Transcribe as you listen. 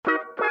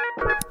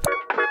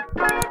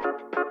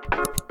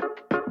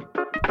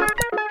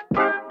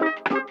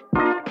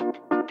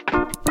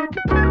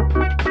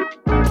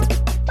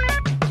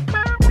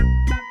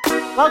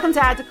Welcome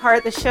to Add to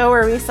Cart, the show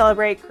where we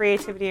celebrate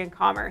creativity and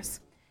commerce.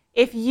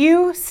 If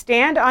you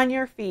stand on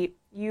your feet,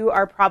 you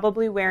are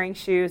probably wearing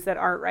shoes that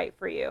aren't right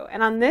for you.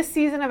 And on this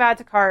season of Add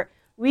to Cart,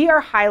 we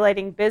are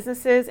highlighting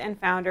businesses and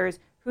founders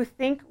who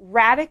think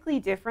radically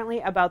differently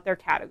about their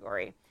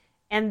category.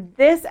 And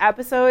this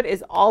episode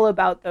is all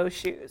about those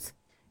shoes.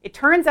 It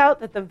turns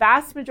out that the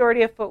vast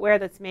majority of footwear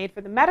that's made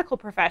for the medical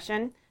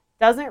profession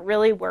doesn't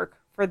really work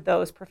for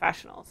those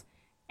professionals.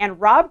 And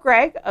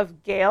Gregg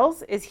of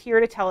Gales is here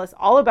to tell us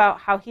all about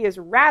how he is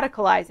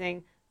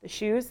radicalizing the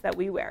shoes that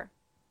we wear.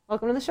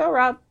 Welcome to the show,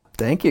 Rob.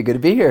 Thank you. Good to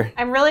be here.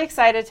 I'm really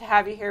excited to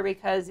have you here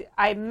because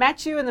I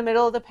met you in the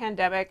middle of the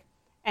pandemic,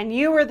 and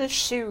you were the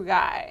shoe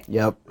guy.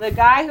 Yep. The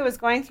guy who was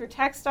going through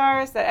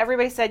Techstars that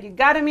everybody said, you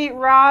got to meet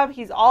Rob.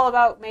 He's all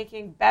about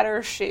making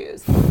better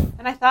shoes.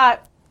 And I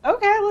thought,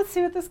 okay, let's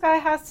see what this guy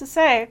has to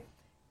say.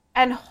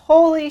 And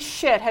holy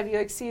shit, have you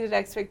exceeded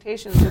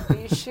expectations with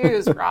these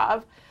shoes,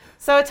 Rob.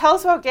 So tell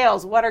us about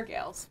Gales. What are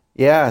Gales?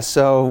 Yeah,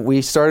 so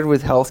we started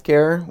with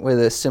healthcare with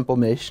a simple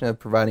mission of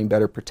providing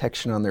better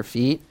protection on their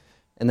feet.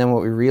 And then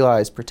what we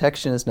realized,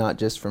 protection is not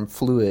just from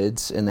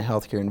fluids in the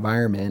healthcare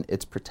environment,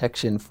 it's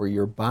protection for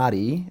your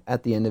body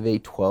at the end of a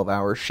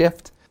 12-hour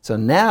shift. So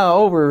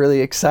now we're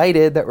really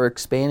excited that we're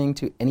expanding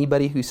to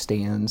anybody who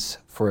stands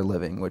for a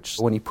living, which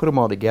when you put them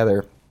all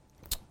together,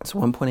 it's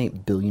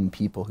 1.8 billion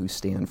people who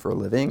stand for a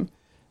living.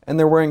 And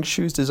they're wearing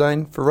shoes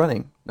designed for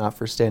running, not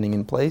for standing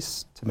in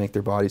place, to make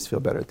their bodies feel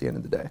better at the end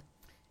of the day.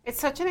 It's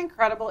such an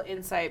incredible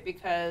insight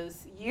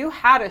because you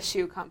had a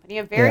shoe company,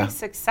 a very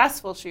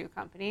successful shoe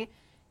company.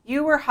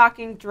 You were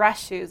hawking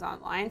dress shoes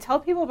online. Tell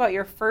people about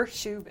your first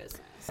shoe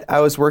business. I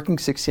was working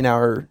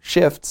 16-hour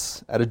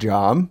shifts at a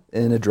job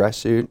in a dress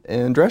suit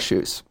and dress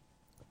shoes.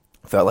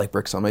 Felt like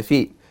bricks on my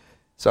feet.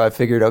 So I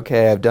figured,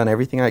 okay, I've done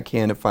everything I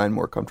can to find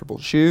more comfortable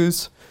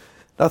shoes.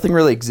 Nothing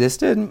really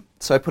existed,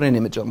 so I put an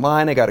image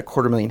online. I got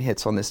 250,000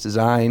 hits on this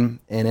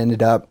design and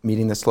ended up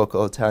meeting this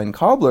local Italian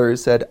cobbler who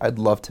said, I'd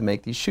love to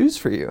make these shoes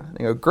for you. And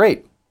I go,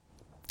 great.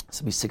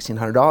 This will be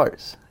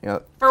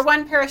 $1,600. For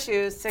one pair of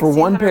shoes, For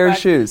one pair of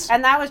shoes.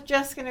 And that was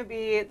just going to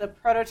be the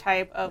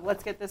prototype of,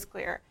 let's get this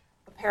clear,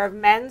 a pair of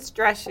men's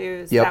dress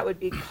shoes that would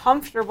be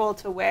comfortable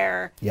to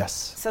wear. Yes.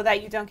 So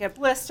that you don't get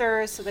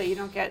blisters, so that you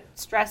don't get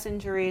stress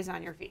injuries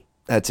on your feet.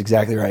 That's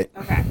exactly right.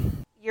 Okay.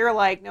 You're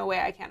like, no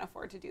way, I can't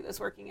afford to do this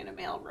working in a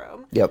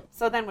mailroom. Yep.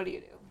 So then what do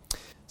you do?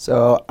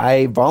 So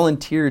I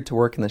volunteered to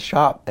work in the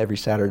shop every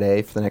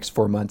Saturday for the next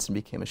 4 months and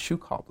became a shoe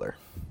cobbler.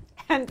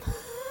 And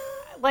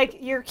like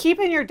you're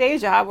keeping your day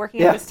job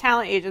working at this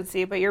talent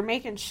agency, but you're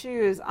making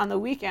shoes on the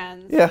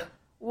weekends. Yeah.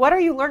 What are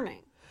you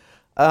learning?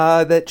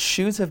 That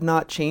shoes have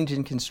not changed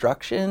in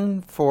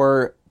construction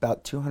for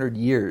about 200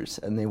 years,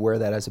 and they wear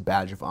that as a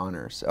badge of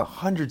honor. So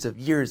hundreds of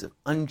years of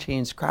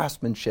unchanged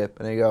craftsmanship.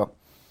 And I go,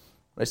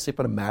 would I sleep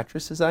on a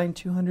mattress designed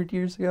 200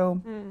 years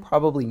ago?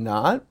 Probably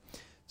not.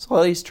 So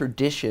all these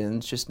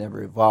traditions just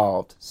never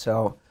evolved.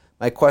 So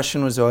my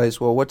question was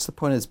always, well, what's the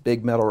point of this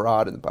big metal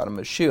rod in the bottom of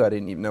a shoe? I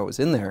didn't even know it was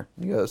in there.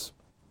 And he goes,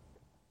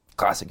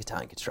 classic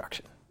Italian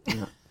construction.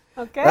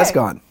 Okay. That's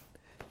gone.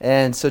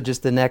 And so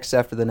just the next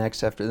after the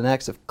next after the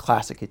next of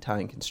classic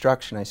Italian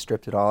construction, I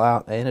stripped it all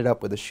out. I ended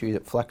up with a shoe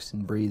that flexed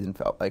and breathed and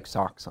felt like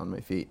socks on my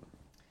feet.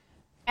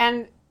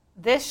 And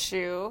this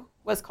shoe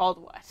was called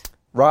what?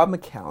 Rob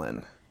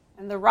McCallum.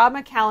 And the Rob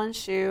McCallum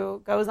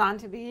shoe goes on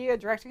to be a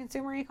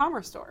direct-to-consumer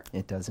e-commerce store.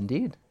 It does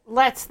indeed.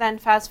 Let's then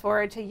fast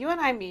forward to you and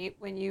I meet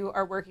when you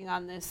are working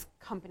on this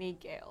company,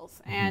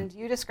 Gales. And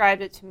you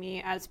described it to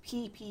me as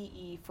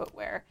PPE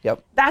footwear.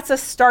 Yep. That's a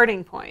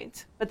starting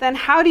point. But then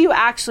how do you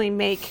actually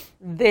make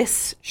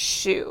this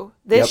shoe?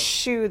 This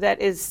shoe that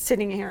is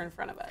sitting here in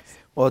front of us?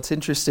 Well, it's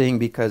interesting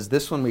because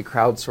this one we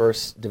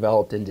crowdsourced,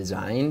 developed, and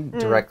designed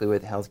directly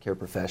with healthcare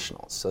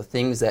professionals. So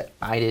things that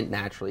I didn't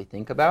naturally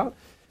think about.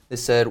 They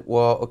said,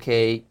 well,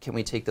 okay, can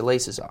we take the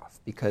laces off?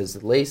 Because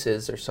the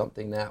laces are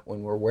something that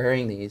when we're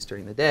wearing these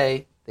during the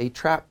day, they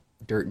trap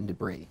dirt and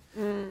debris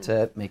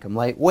to make them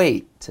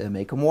lightweight, to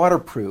make them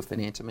waterproof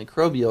and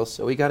antimicrobial.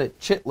 So we got a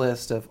chit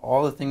list of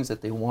all the things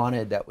that they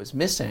wanted that was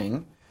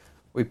missing.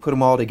 We put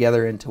them all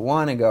together into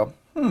one and go,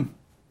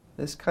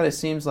 this kind of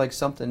seems like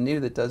something new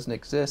that doesn't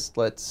exist.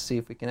 Let's see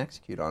if we can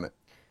execute on it.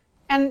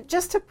 And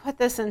just to put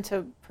this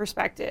into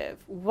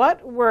perspective,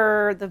 what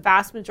were the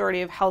vast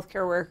majority of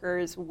healthcare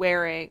workers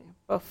wearing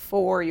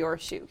before your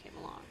shoe came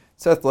along?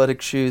 It's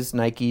athletic shoes,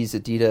 Nikes,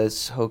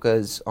 Adidas,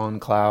 Hoka's, On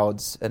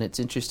Clouds. And it's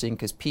interesting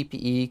because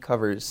PPE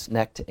covers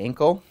neck to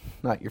ankle,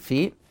 not your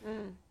feet.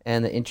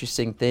 And the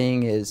interesting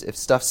thing is if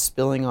stuff's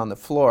spilling on the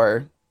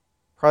floor,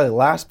 probably the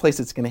last place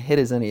it's going to hit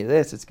is any of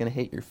this. It's going to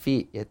hit your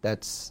feet. Yet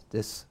that's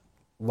this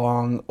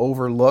long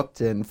overlooked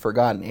and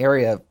forgotten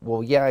area.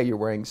 Well, yeah, you're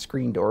wearing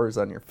screen doors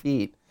on your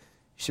feet.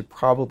 You should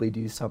probably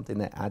do something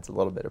that adds a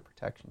little bit of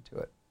protection to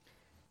it.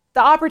 The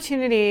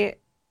opportunity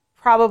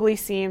probably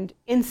seemed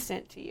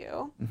instant to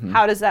you.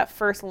 How does that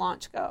first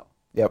launch go?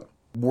 Yep.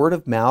 Word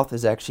of mouth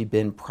has actually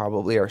been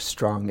probably our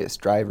strongest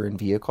driver and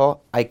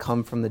vehicle. I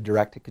come from the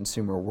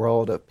direct-to-consumer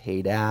world of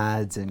paid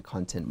ads and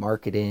content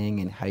marketing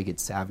and how you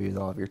get savvy with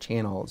all of your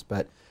channels.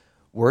 But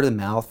Word of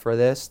mouth for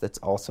this, that's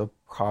also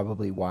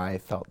probably why I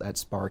felt that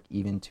spark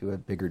even to a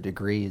bigger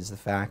degree, is the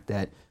fact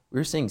that we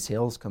were seeing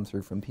sales come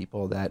through from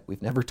people that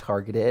we've never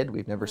targeted,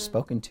 we've never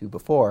spoken to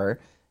before,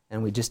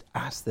 and we just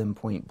asked them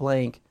point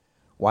blank,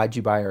 why'd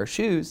you buy our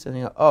shoes? And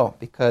they go, oh,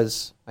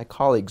 because my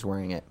colleague's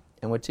wearing it.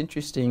 And what's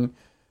interesting,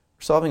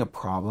 we're solving a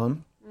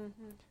problem.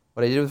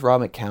 What I did with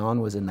Rob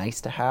McCown was a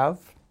nice to have.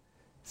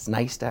 It's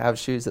nice to have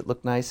shoes that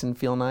look nice and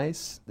feel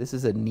nice. This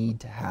is a need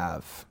to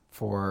have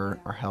for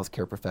our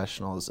healthcare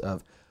professionals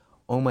of,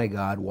 oh my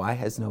God, why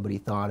has nobody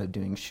thought of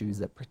doing shoes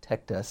that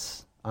protect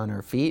us on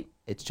our feet?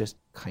 It's just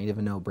kind of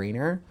a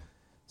no-brainer.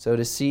 So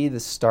to see the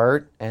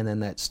start and then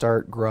that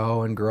start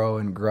grow and grow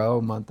and grow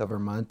month over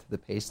month, the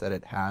pace that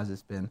it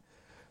has been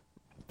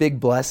a big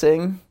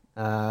blessing.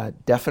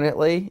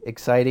 Definitely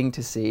exciting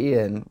to see,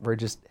 and we're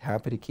just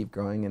happy to keep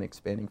growing and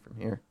expanding from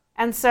here.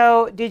 And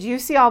so did you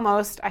see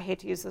almost, I hate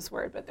to use this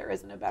word, but there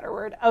isn't a better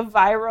word, a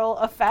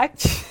viral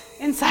effect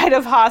inside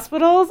of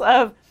hospitals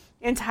of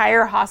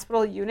entire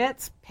hospital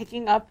units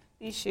picking up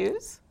these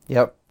shoes?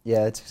 Yep.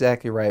 Yeah, that's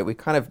exactly right. We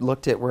kind of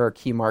looked at where our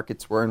key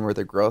markets were and where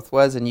the growth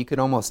was, and you could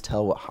almost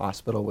tell what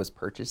hospital was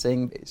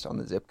purchasing based on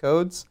the zip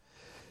codes.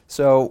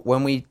 So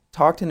when we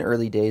talked in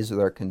early days with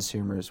our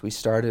consumers, we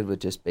started with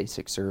just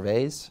basic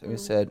surveys. And we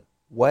said,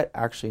 what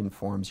actually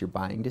informs your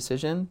buying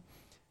decision?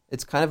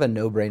 It's kind of a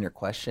no-brainer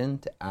question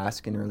to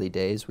ask in early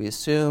days. We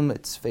assume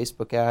it's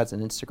Facebook ads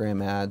and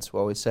Instagram ads.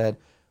 Well, we said,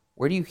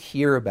 where do you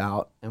hear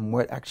about and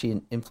what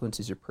actually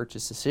influences your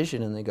purchase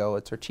decision? And they go,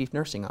 it's our chief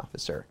nursing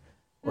officer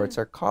or it's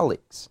our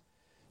colleagues.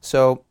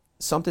 So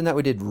something that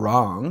we did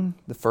wrong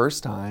the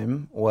first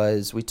time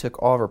was we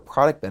took all of our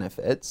product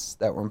benefits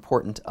that were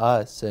important to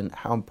us, and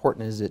how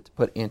important is it to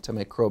put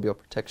antimicrobial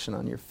protection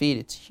on your feet?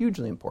 It's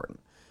hugely important.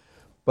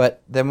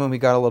 But then when we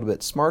got a little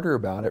bit smarter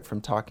about it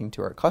from talking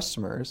to our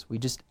customers, we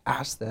just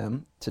asked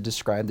them to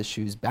describe the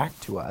shoes back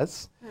to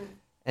us.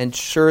 And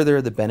sure, there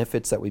are the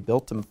benefits that we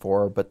built them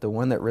for, but the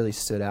one that really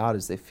stood out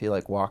is they feel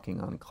like walking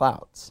on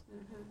clouds.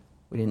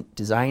 We didn't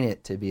design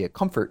it to be a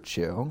comfort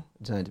shoe,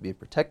 designed it to be a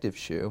protective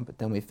shoe, but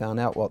then we found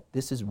out, well,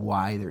 this is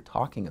why they're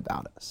talking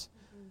about us.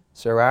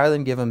 So rather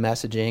than give them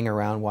messaging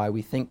around why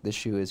we think the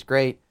shoe is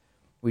great,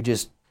 we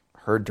just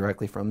heard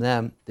directly from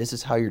them, this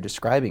is how you're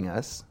describing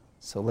us.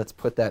 So let's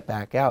put that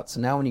back out.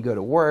 So now when you go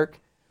to work,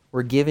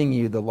 we're giving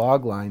you the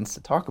log lines to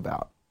talk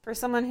about. For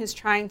someone who's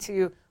trying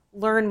to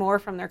learn more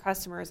from their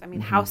customers, I mean,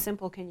 how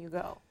simple can you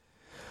go?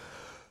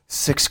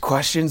 6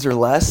 questions or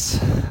less.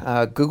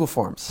 Google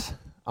Forms,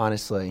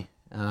 honestly.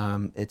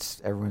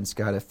 Everyone's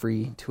got a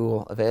free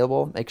tool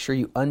available. Make sure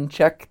you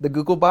uncheck the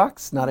Google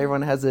box. Not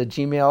everyone has a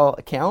Gmail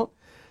account,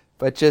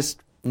 but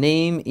just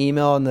name,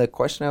 email, and the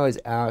question I always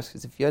ask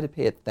is, if you had to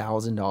pay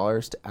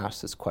 $1,000 to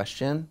ask this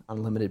question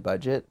on limited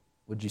budget,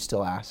 would you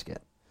still ask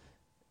it?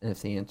 And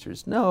if the answer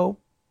is no,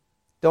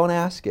 don't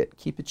ask it.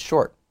 Keep it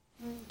short.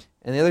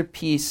 And the other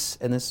piece,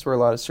 and this is where a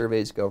lot of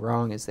surveys go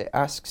wrong, is they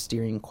ask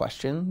steering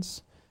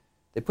questions.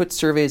 They put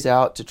surveys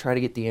out to try to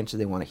get the answer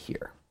they want to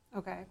hear.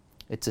 Okay.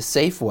 It's a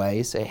safe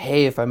way. Say,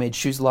 hey, if I made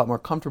shoes a lot more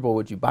comfortable,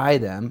 would you buy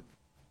them?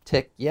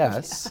 Tick,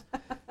 yes.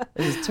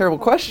 This is a terrible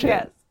question.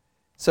 Yes.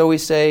 So we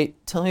say,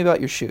 tell me about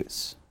your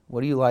shoes.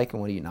 What do you like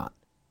and what do you not?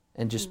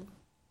 And just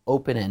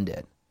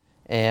open-ended.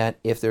 And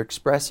if they're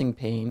expressing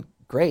pain,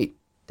 great.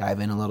 Dive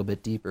in a little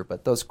bit deeper.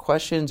 But those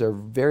questions are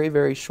very,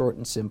 very short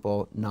and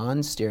simple,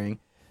 non-steering.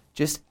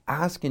 Just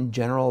ask in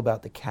general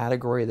about the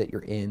category that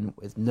you're in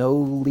with no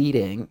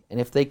leading.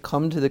 And if they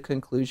come to the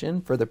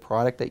conclusion for the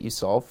product that you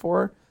solve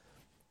for,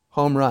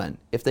 home run.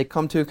 If they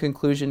come to a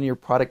conclusion your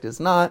product is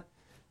not,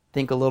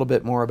 think a little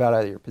bit more about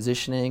either your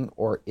positioning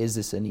or is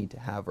this a need to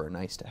have or a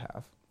nice to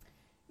have.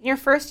 In your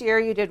first year,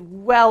 you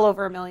did well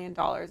over $1 million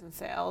in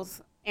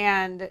sales,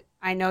 and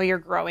I know you're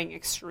growing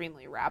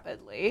extremely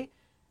rapidly.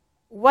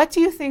 What do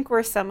you think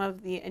were some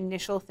of the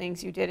initial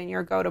things you did in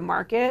your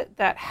go-to-market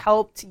that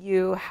helped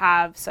you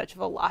have such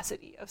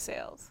velocity of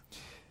sales?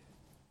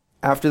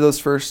 After those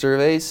first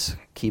surveys,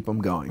 keep them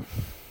going.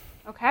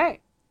 Okay.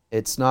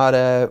 It's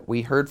not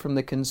we heard from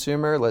the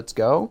consumer, let's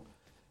go.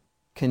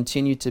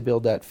 Continue to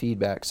build that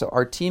feedback. So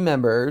our team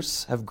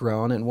members have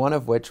grown, and one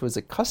of which was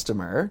a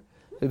customer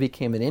who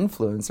became an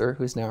influencer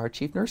who's now our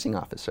chief nursing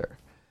officer.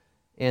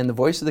 And the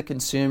voice of the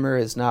consumer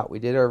is not, we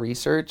did our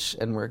research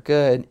and we're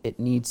good. It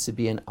needs to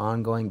be an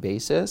ongoing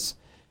basis.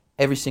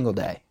 Every single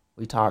day,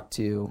 we talk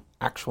to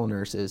actual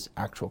nurses,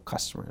 actual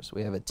customers.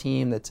 We have a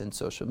team that's in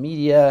social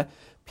media.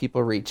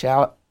 People reach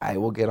out. I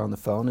will get on the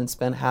phone and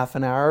spend half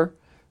an hour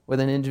with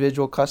an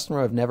individual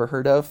customer I've never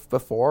heard of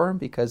before,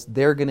 because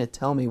they're going to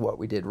tell me what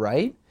we did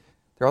right.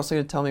 They're also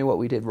going to tell me what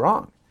we did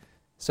wrong.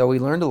 So we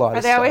learned a lot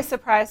of stuff. Are they always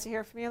surprised to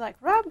hear from you, like,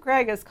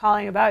 Gregg is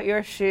calling about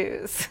your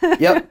shoes?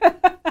 Yep.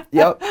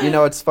 You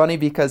know, it's funny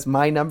because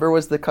my number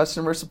was the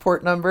customer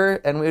support number,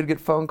 and we would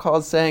get phone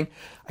calls saying,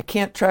 I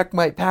can't track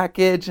my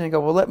package. And I go,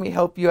 well, let me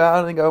help you out.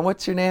 And they go,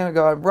 what's your name? I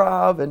go, I'm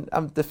Rob, and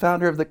I'm the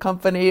founder of the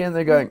company. And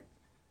they're going,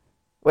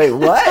 wait,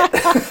 what?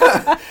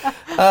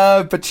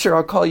 But sure,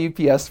 I'll call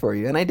UPS for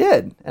you. And I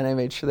did. And I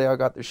made sure they all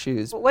got their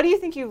shoes. What do you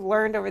think you've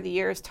learned over the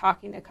years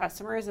talking to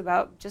customers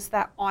about just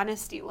that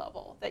honesty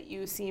level that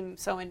you seem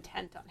so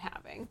intent on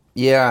having?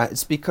 Yeah,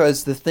 it's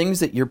because the things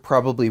that you're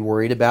probably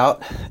worried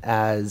about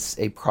as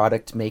a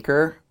product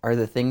maker are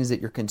the things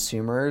that your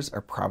consumers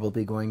are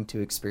probably going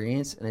to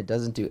experience, and it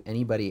doesn't do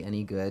anybody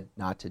any good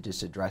not to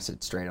just address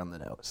it straight on the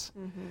nose.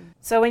 Mm-hmm.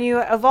 So when you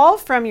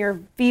evolve from your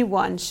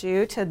V1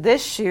 shoe to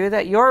this shoe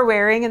that you're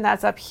wearing and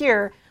that's up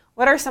here,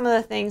 what are some of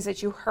the things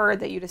that you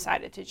heard that you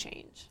decided to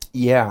change?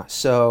 Yeah,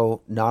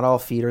 so not all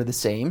feet are the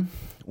same.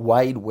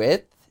 Wide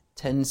width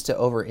tends to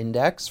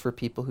over-index for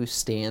people who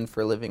stand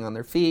for a living on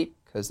their feet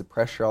because the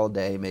pressure all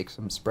day makes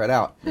them spread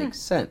out. Makes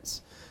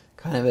sense.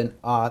 Kind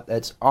of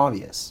that's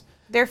obvious.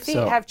 Their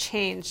feet have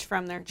changed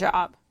from their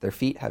job. Their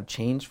feet have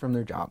changed from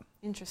their job.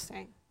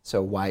 Interesting.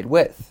 So wide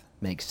width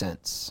makes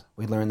sense.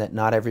 We learned that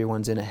not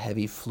everyone's in a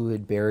heavy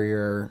fluid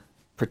barrier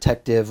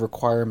protective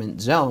requirement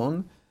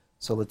zone.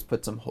 So let's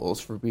put some holes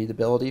for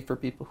breathability for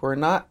people who are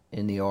not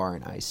in the OR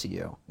and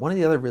ICU. One of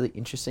the other really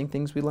interesting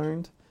things we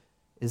learned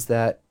is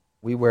that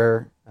we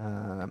wear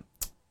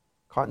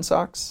cotton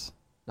socks,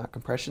 not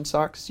compression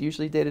socks,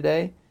 usually day to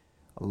day.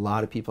 A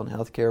lot of people in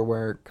healthcare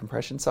wear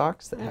compression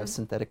socks that have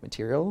synthetic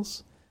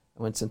materials.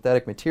 And when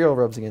synthetic material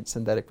rubs against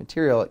synthetic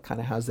material, it kind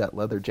of has that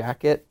leather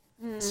jacket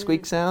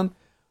squeak sound.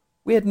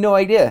 We had no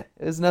idea.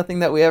 It was nothing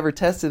that we ever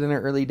tested in our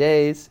early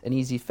days. An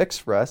easy fix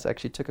for us. I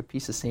actually took a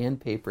piece of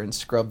sandpaper and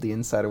scrubbed the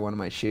inside of one of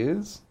my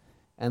shoes.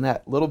 And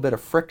that little bit of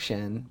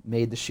friction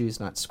made the shoes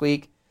not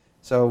squeak.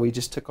 So we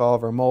just took all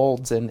of our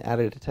molds and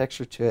added a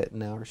texture to it, and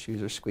now our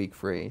shoes are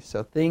squeak-free.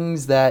 So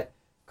things that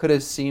could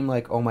have seemed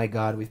like, oh my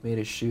God, we've made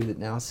a shoe that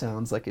now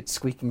sounds like it's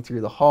squeaking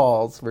through the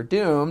halls. We're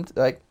doomed.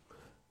 Like,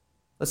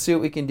 let's see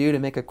what we can do to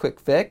make a quick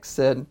fix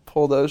and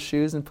pull those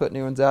shoes and put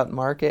new ones out in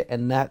market.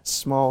 And that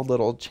small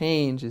little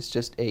change is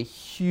just a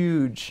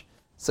huge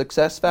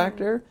success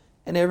factor.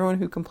 And everyone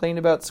who complained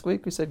about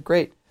squeak, we said,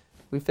 great,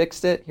 we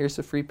fixed it. Here's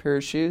a free pair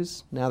of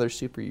shoes. Now they're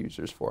super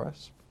users for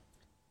us.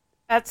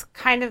 That's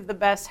kind of the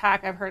best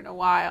hack I've heard in a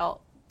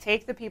while.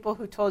 Take the people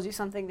who told you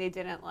something they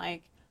didn't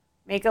like,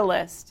 make a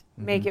list,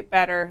 make it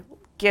better,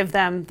 give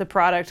them the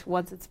product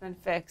once it's been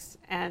fixed,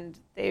 and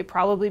they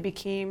probably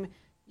became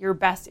your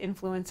best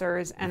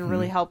influencers and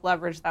really help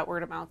leverage that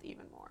word of mouth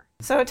even more.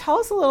 So tell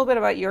us a little bit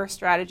about your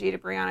strategy to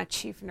bring on a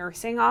chief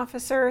nursing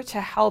officer to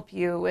help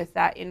you with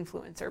that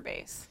influencer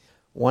base.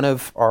 One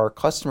of our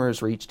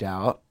customers reached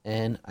out,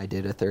 and I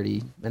did a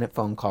 30-minute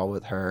phone call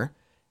with her,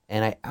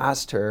 and I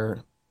asked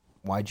her,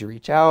 why'd you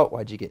reach out?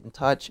 Why'd you get in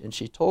touch? And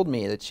she told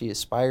me that she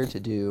aspired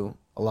to do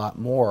a lot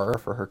more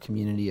for her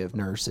community of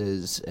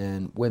nurses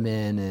and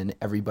women and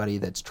everybody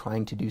that's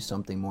trying to do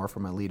something more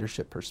from a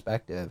leadership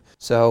perspective.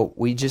 So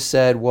we just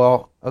said,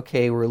 well,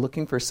 okay, we're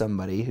looking for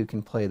somebody who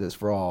can play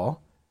this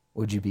role.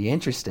 Would you be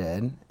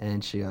interested?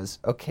 And she goes,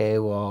 okay,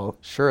 well,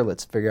 sure,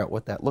 let's figure out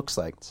what that looks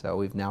like. So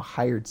we've now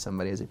hired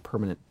somebody as a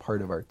permanent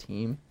part of our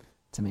team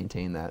to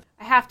maintain that.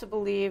 I have to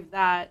believe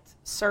that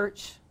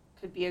search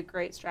could be a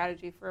great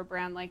strategy for a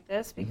brand like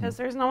this because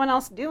there's no one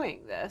else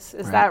doing this.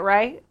 Is that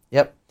right?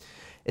 Yep.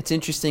 It's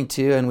interesting,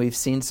 too, and we've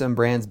seen some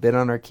brands bid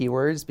on our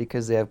keywords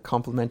because they have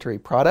complementary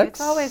products.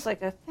 It's always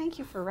like a thank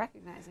you for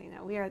recognizing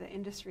that we are the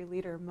industry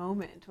leader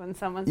moment when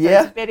someone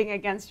starts bidding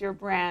against your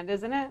brand,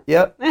 isn't it?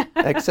 Yep,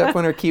 except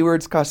when our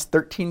keywords cost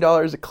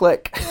 $13 a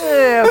click.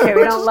 Okay,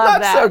 we don't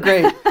love that. So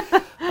great.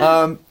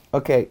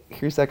 Okay,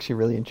 here's actually a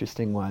really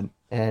interesting one,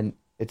 and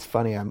it's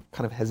funny. I'm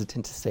kind of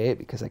hesitant to say it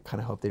because I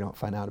kind of hope they don't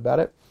find out about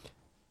it,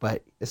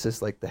 but this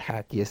is like the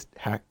hackiest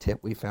hack tip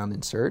we found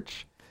in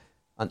search.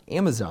 On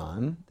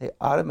Amazon, they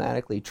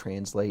automatically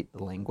translate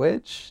the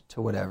language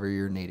to whatever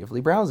you're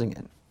natively browsing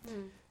in.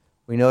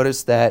 We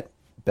noticed that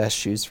Best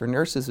Shoes for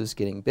Nurses was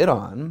getting bid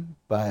on,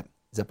 but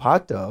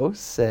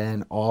Zapatos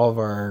and all of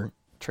our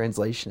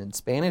translation in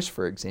Spanish,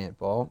 for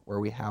example, where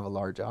we have a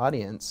large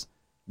audience,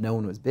 no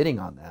one was bidding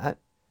on that.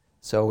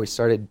 So we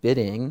started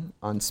bidding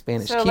on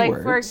Spanish keywords. So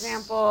like, for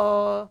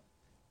example,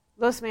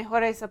 los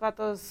mejores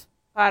zapatos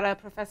para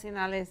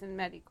profesionales and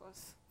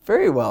médicos.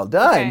 Very well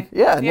done. Okay.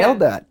 Yeah, nailed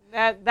that.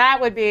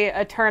 That would be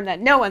a term that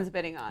no one's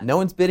bidding on. No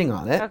one's bidding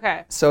on it.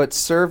 Okay. So it's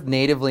served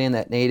natively in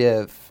that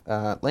native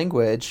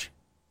language,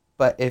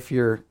 but if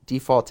you're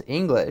default to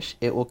English,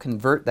 it will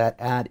convert that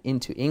ad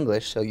into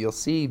English, so you'll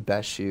see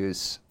Best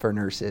Shoes for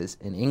Nurses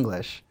in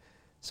English.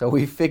 So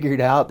we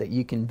figured out that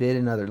you can bid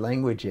in other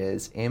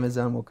languages.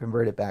 Amazon will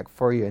convert it back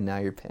for you, and now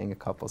you're paying a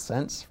couple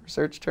cents for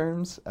search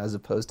terms as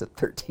opposed to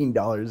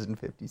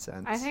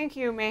 $13.50. I think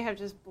you may have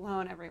just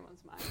blown everyone's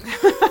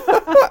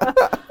mind.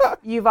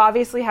 You've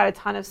obviously had a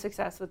ton of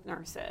success with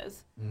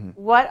nurses.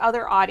 What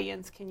other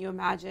audience can you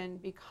imagine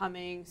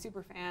becoming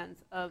super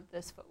fans of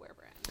this footwear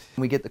brand?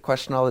 We get the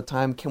question all the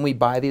time, can we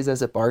buy these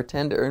as a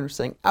bartender? And we're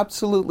saying,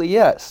 absolutely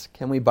yes.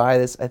 Can we buy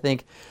this? I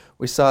think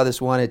we saw this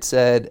one, it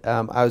said,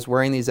 I was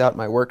wearing these out in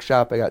my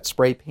workshop, I got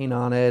spray paint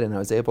on it, and I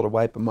was able to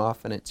wipe them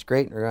off, and it's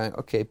great. And we're going,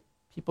 okay,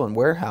 people in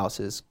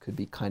warehouses could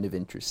be kind of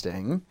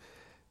interesting.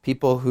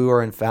 People who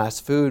are in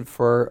fast food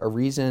for a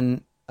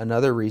reason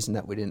another reason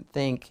that we didn't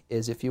think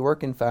is if you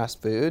work in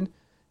fast food,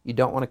 you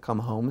don't want to come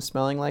home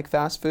smelling like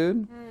fast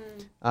food.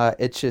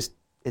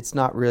 It's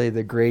not really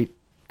the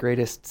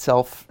greatest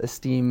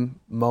self-esteem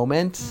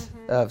moment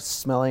of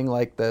smelling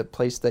like the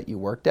place that you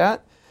worked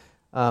at.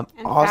 And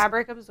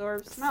fabric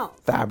absorbs smells.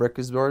 Fabric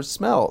absorbs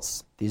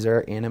smells. These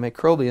are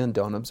antimicrobial and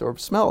don't absorb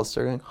smells.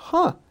 So you're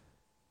going,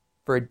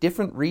 for a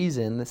different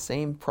reason, the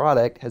same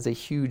product has a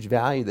huge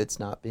value that's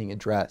not being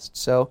addressed.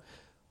 So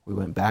we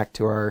went back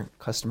to our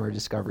customer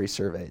discovery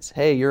surveys.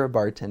 Hey, you're a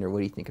bartender. What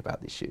do you think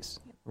about these shoes?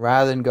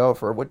 Rather than go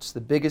for what's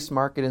the biggest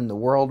market in the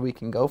world we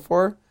can go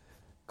for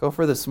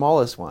the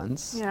smallest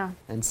ones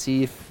and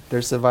see if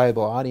there's a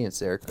viable audience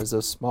there, because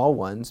those small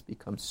ones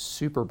become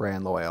super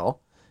brand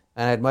loyal.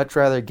 And I'd much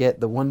rather get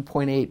the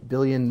 1.8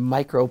 billion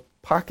micro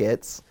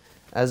pockets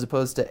as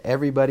opposed to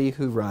everybody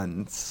who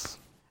runs.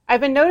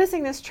 I've been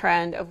noticing this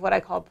trend of what I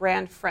call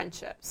brand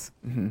friendships.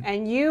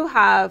 And you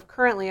have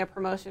currently a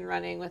promotion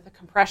running with a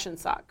compression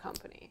sock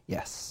company.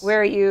 Yes.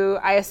 Where you,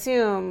 I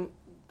assume,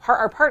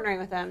 are partnering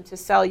with them to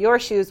sell your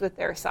shoes with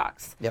their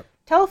socks. Yep.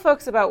 Tell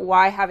folks about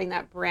why having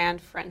that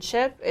brand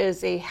friendship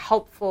is a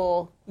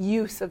helpful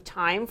use of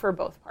time for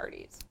both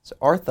parties. So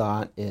our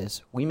thought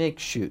is we make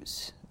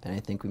shoes, and I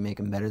think we make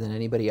them better than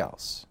anybody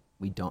else.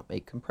 We don't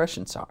make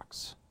compression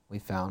socks. We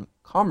found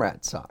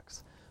Comrade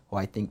Socks, who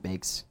I think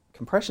makes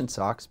compression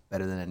socks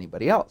better than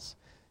anybody else.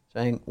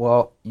 Saying,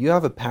 well, you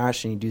have a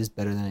passion, you do this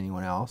better than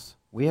anyone else.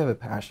 We have a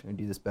passion, we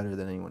do this better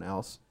than anyone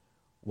else.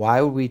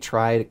 Why would we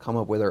try to come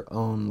up with our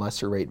own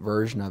lesser rate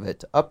version of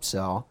it to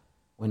upsell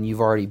when you've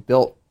already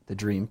built the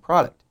dream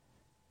product?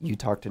 You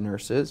talk to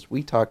nurses,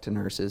 we talk to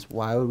nurses.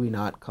 Why would we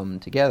not come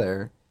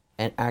together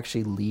and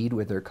actually lead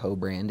with their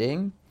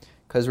co-branding?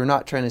 Because we're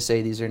not trying to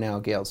say these are now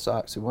Gale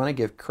socks. We want to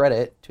give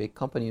credit to a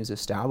company who's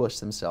established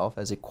themselves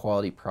as a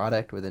quality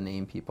product with a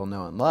name people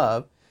know and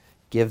love.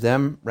 Give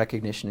them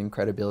recognition and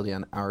credibility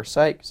on our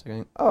site. Because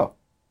they're going,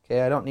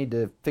 I don't need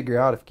to figure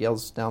out if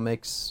Gales now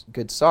makes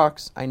good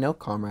socks. I know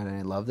Comrade and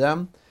I love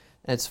them.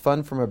 And it's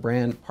fun from a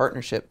brand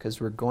partnership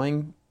because we're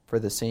going for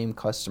the same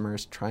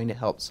customers, trying to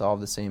help solve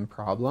the same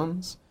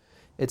problems.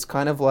 It's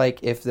kind of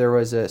like if there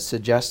was a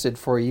suggested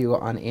for you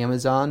on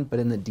Amazon, but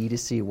in the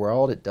D2C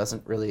world, it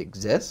doesn't really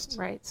exist.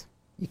 Right.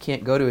 You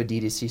can't go to a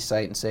D2C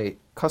site and say,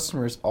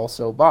 customers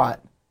also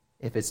bought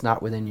if it's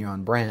not within your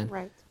own brand.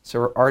 Right. So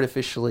we're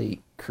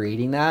artificially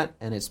creating that,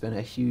 and it's been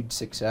a huge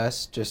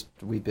success.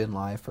 We've been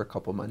live for a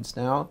couple months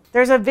now.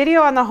 There's a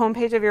video on the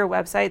homepage of your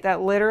website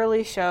that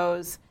literally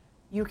shows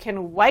you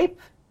can wipe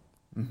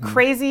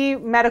crazy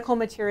medical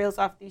materials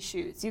off these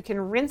shoes. You can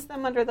rinse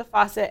them under the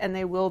faucet and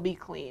they will be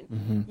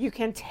clean. You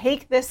can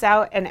take this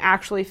out and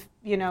actually,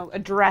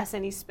 address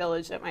any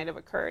spillage that might have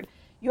occurred.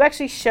 You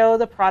actually show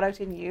the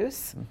product in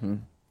use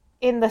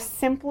in the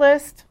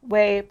simplest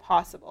way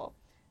possible.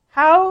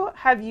 How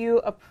have you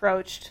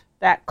approached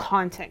that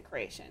content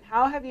creation?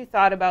 How have you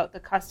thought about the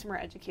customer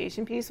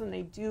education piece when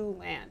they do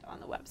land on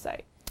the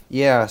website?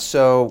 Yeah,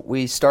 so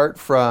we start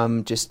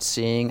from just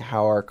seeing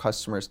how our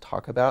customers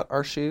talk about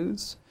our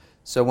shoes.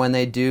 So when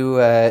they do,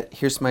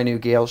 here's my new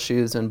Gale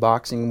shoes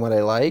unboxing, what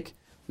I like,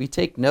 we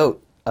take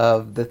note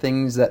of the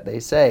things that they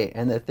say.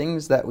 And the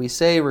things that we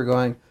say, we're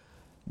going,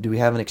 do we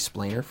have an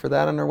explainer for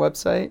that on our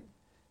website?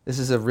 This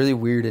is a really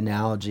weird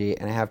analogy,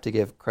 and I have to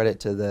give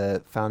credit to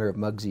the founder of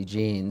Muggsy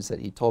Jeans that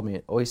he told me,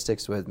 it always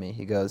sticks with me.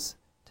 He goes,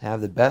 to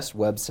have the best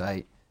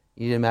website,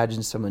 you need to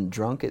imagine someone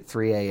drunk at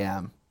 3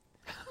 a.m.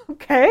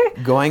 Okay.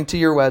 Going to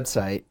your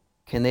website,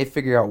 can they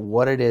figure out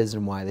what it is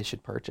and why they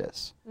should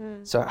purchase?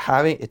 So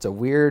it's a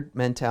weird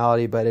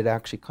mentality, but it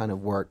actually kind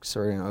of works.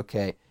 So we're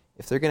going,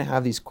 if they're going to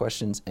have these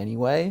questions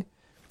anyway,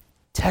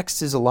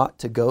 text is a lot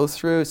to go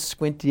through,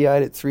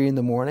 squinty-eyed at 3 in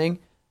the morning.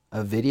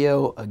 A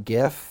video, a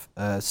GIF,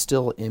 a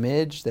still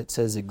image that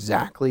says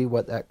exactly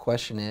what that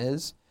question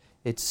is.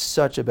 It's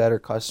such a better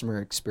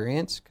customer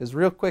experience because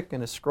real quick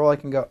in a scroll I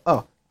can go,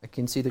 I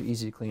can see they're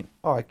easy to clean.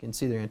 I can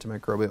see they're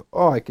antimicrobial.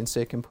 I can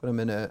say I can put them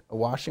in a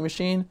washing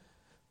machine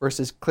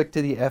versus click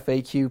to the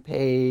FAQ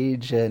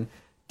page and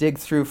dig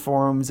through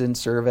forums and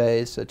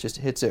surveys. So it just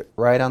hits it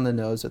right on the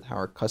nose with how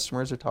our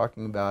customers are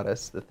talking about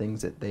us, the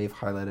things that they've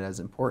highlighted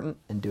as important,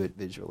 and do it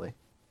visually.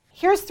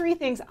 Here's 3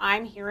 things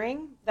I'm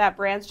hearing that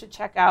brands should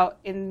check out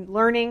in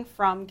learning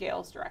from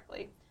Gales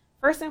directly.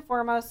 First and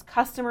foremost,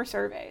 customer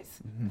surveys.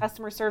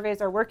 Customer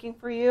surveys are working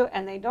for you,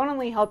 and they don't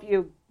only help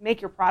you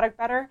make your product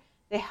better,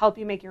 they help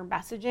you make your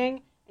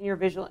messaging and your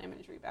visual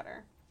imagery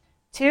better.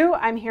 2,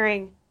 I'm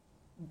hearing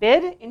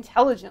bid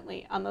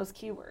intelligently on those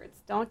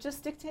keywords. Don't just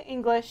stick to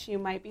English. You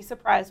might be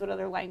surprised what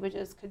other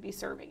languages could be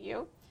serving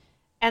you.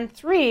 And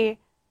 3,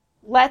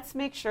 let's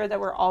make sure that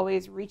we're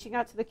always reaching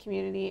out to the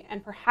community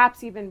and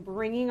perhaps even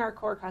bringing our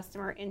core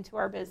customer into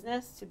our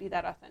business to be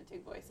that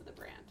authentic voice of the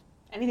brand.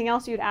 Anything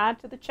else you'd add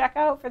to the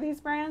checkout for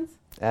these brands?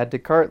 Add to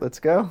cart. Let's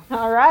go.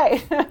 All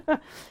right.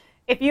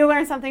 If you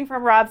learned something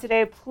from Rob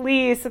today,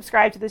 please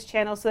subscribe to this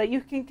channel so that you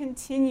can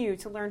continue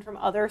to learn from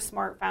other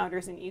smart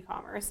founders in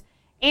e-commerce.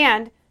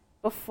 And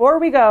before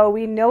we go,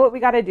 we know what we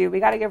got to do. We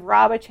got to give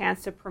Rob a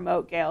chance to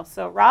promote Gale.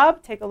 So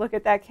Rob, take a look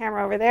at that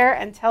camera over there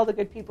and tell the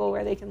good people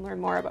where they can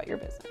learn more about your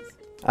business.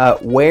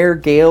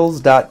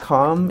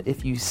 Weargales.com.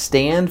 If you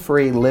stand for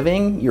a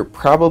living, you're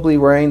probably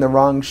wearing the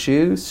wrong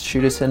shoes.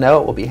 Shoot us a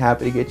note. We'll be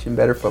happy to get you in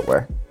better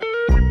footwear.